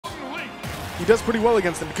he does pretty well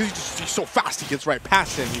against him because he's so fast. He gets right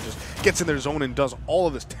past him. He just gets in their zone and does all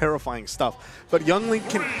of this terrifying stuff. But Young Link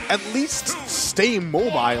can at least stay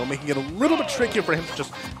mobile, making it a little bit trickier for him to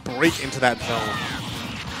just break into that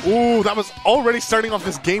zone. Ooh, that was already starting off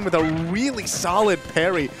this game with a really solid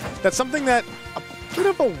parry. That's something that a bit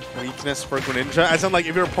of a weakness for Greninja, as in, like,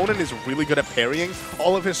 if your opponent is really good at parrying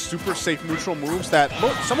all of his super safe neutral moves, that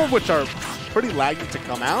some of which are pretty laggy to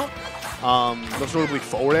come out, most notably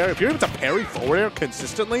forward air. If you're able to parry forward air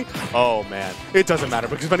consistently, oh man, it doesn't matter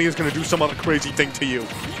because Venia is going to do some other crazy thing to you.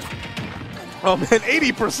 Oh man,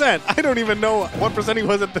 80%! I don't even know what percent he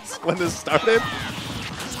was at this when this started.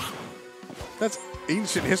 That's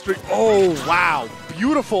ancient history. Oh, wow.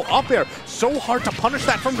 Beautiful up air. So hard to punish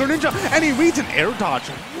that from Greninja. And he reads an air dodge.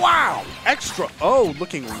 Wow. Extra O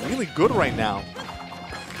looking really good right now.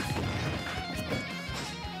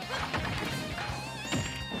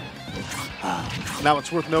 Now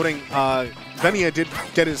it's worth noting, Venia did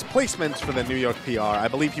get his placements for the New York PR. I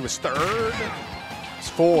believe he was third. He's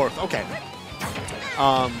fourth. Okay.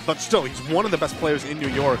 But still, he's one of the best players in New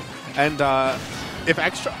York. And if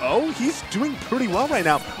extra O, he's doing pretty well right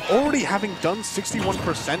now. Already having done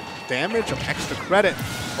 61% damage of extra credit.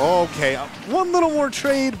 Okay, one little more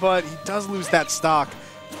trade, but he does lose that stock.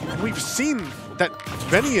 We've seen that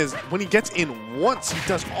Venia, when he gets in once, he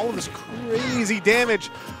does all of this crazy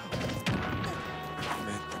damage.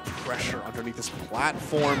 Man, the pressure underneath this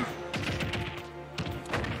platform.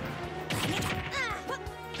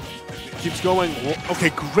 Keeps going.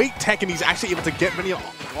 Okay, great tech, and he's actually able to get Venia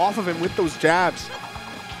off of him with those jabs.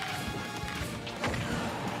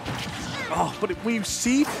 Oh, but when you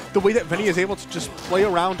see the way that Venia is able to just play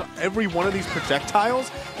around every one of these projectiles,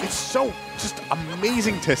 it's so just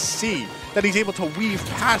amazing to see that he's able to weave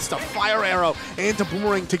past a fire arrow and a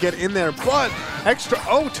boomerang to get in there. But extra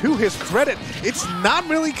O, to his credit, it's not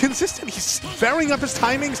really consistent. He's varying up his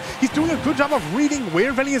timings. He's doing a good job of reading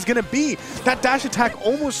where Venia is going to be. That dash attack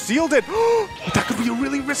almost sealed it. That could be a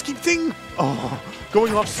really risky thing. Oh,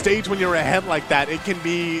 going off stage when you're ahead like that, it can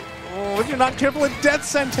be, if you're not careful, a death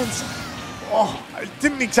sentence. Oh, it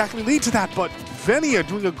didn't exactly lead to that, but Venia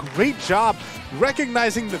doing a great job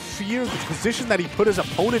recognizing the fear, the position that he put his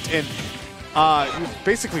opponent in. He was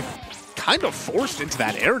basically kind of forced into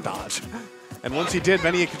that air dodge. And once he did,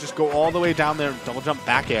 Venia could just go all the way down there and double jump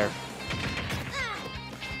back air.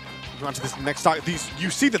 On to this next stock. You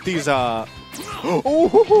see that these, wow,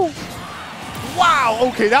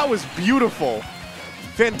 okay, that was beautiful.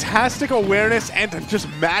 Fantastic awareness and just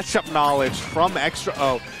matchup knowledge from extra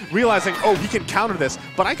O. Realizing, oh, he can counter this,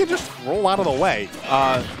 but I can just roll out of the way.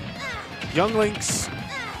 Young Link's,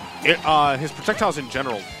 his projectiles in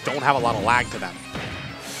general don't have a lot of lag to them.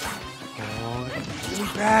 Oh, that's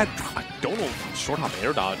really bad. I don't know, short hop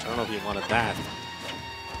air dodge. I don't know if he wanted that.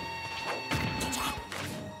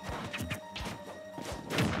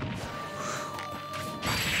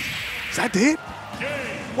 Is that it?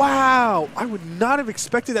 Wow, I would not have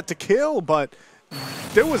expected that to kill, but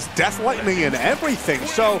there was Death Lightning and everything.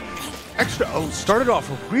 So extra O started off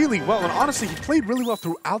really well, and honestly, he played really well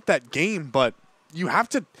throughout that game, but you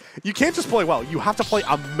can't just play well, you have to play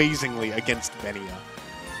amazingly against Venia.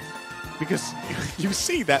 Because you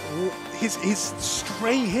see that his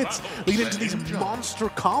stray hits lead into these monster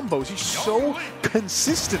combos. He's so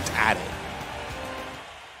consistent at it.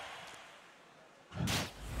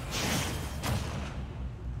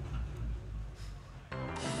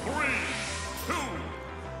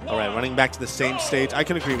 All right, running back to the same stage. I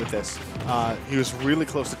can agree with this. He was really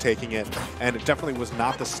close to taking it, and it definitely was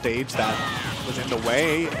not the stage that was in the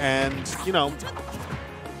way. And, you know,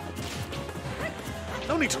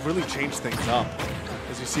 no need to really change things up.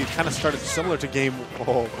 As you see, it kind of started similar to game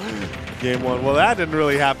one. Well, that didn't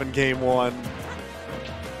really happen game one.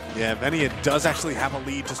 Yeah, Venia does actually have a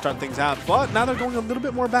lead to start things out, but now they're going a little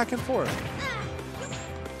bit more back and forth.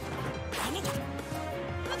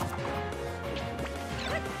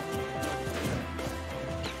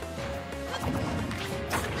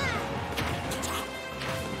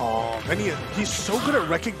 Oh, Venia, he's so good at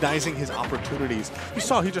recognizing his opportunities. You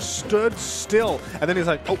saw he just stood still, and then he's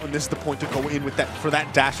like, oh, and this is the point to go in with that for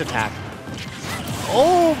that dash attack.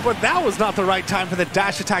 Oh, but that was not the right time for the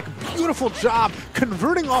dash attack. Beautiful job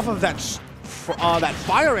converting off of that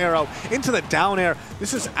fire arrow into the down air.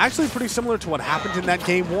 This is actually pretty similar to what happened in that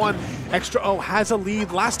game one. Extra O has a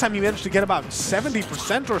lead. Last time he managed to get about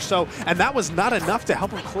 70% or so, and that was not enough to help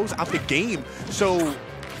him close out the game. So,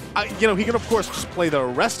 you know, he can, of course, just play the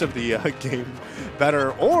rest of the game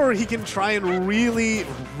better, or he can try and really,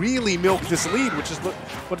 really milk this lead, which is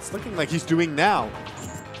what it's looking like he's doing now.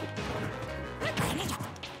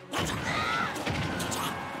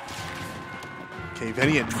 Okay,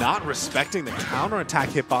 Venia not respecting the counterattack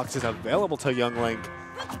hitboxes available to Young Link.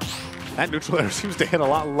 That neutral air seems to hit a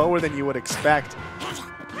lot lower than you would expect.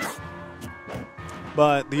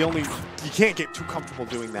 But you can't get too comfortable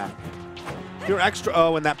doing that. If you're extra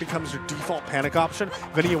O and that becomes your default panic option,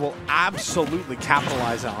 Venia will absolutely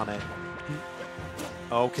capitalize on it.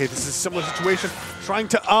 Okay, this is a similar situation. Trying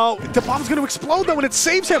to, oh, the bomb's going to explode though and it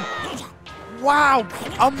saves him. Wow,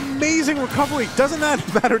 amazing recovery. Doesn't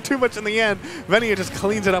that matter too much in the end? Venia just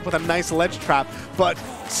cleans it up with a nice ledge trap, but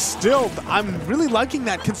still, I'm really liking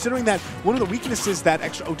that considering that one of the weaknesses that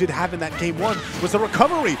Extra O did have in that game one was the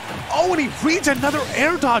recovery. Oh, and he reads another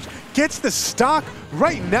air dodge, gets the stock.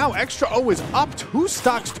 Right now, Extra O is up 2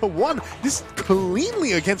 stocks to 1. This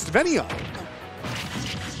cleanly against Venia.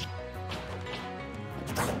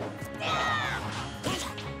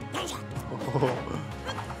 Oh.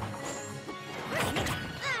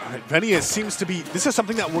 Venia seems to be, this is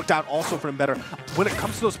something that worked out also for him better. When it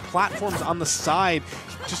comes to those platforms on the side,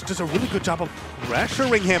 he just does a really good job of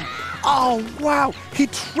pressuring him. Oh, wow. He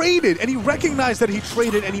traded, and he recognized that he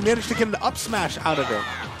traded, and he managed to get an up smash out of it.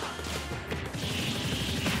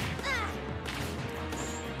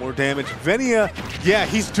 More damage. Venia, yeah,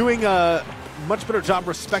 he's doing a much better job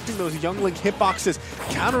respecting those Young Link hitboxes,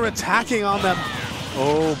 counter-attacking on them.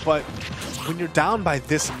 Oh, but when you're down by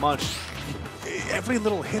this much, every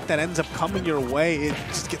little hit that ends up coming your way, it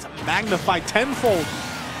just gets magnified tenfold.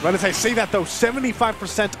 Right as I say that though,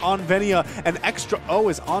 75% on Venia, and Extra O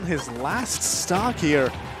is on his last stock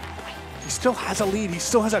here. He still has a lead, he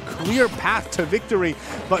still has a clear path to victory,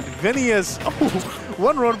 but Venia's,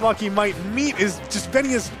 one roadblock he might meet is just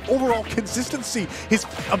Venia's overall consistency, his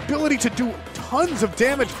ability to do tons of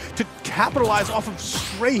damage, to capitalize off of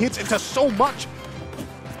stray hits into so much.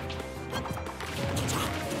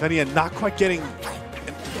 Venia not quite getting,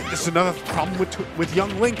 this is another problem with Young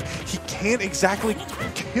Link, he can't exactly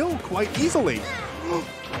kill quite easily.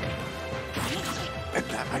 And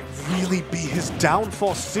that might really be his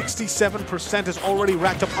downfall. 67% is already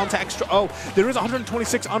racked up onto Extra O. There is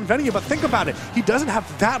 126 on Venia, but think about it, he doesn't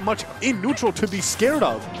have that much in neutral to be scared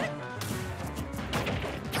of.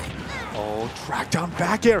 Oh, track down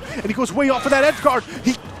back air, and he goes way off of that edge guard.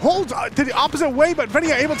 He holds to the opposite way, but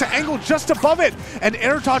Venia able to angle just above it. And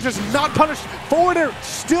air dodge is not punished. Forward air,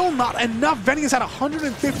 still not enough. Venia's at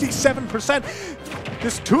 157%.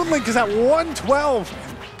 This Toon Link is at 112.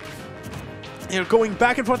 They're going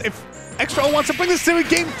back and forth. If Extra O wants to bring this to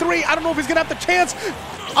game 3, I don't know if he's going to have the chance.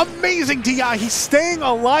 Amazing DI. He's staying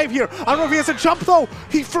alive here. I don't know if he has a jump, though.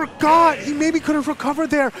 He forgot. He maybe could have recovered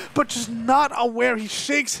there, but just not aware. He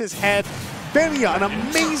shakes his head. Venia, an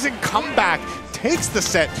amazing comeback, takes the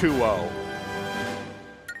set 2-0.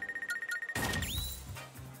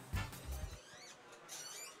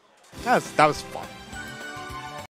 That was fun.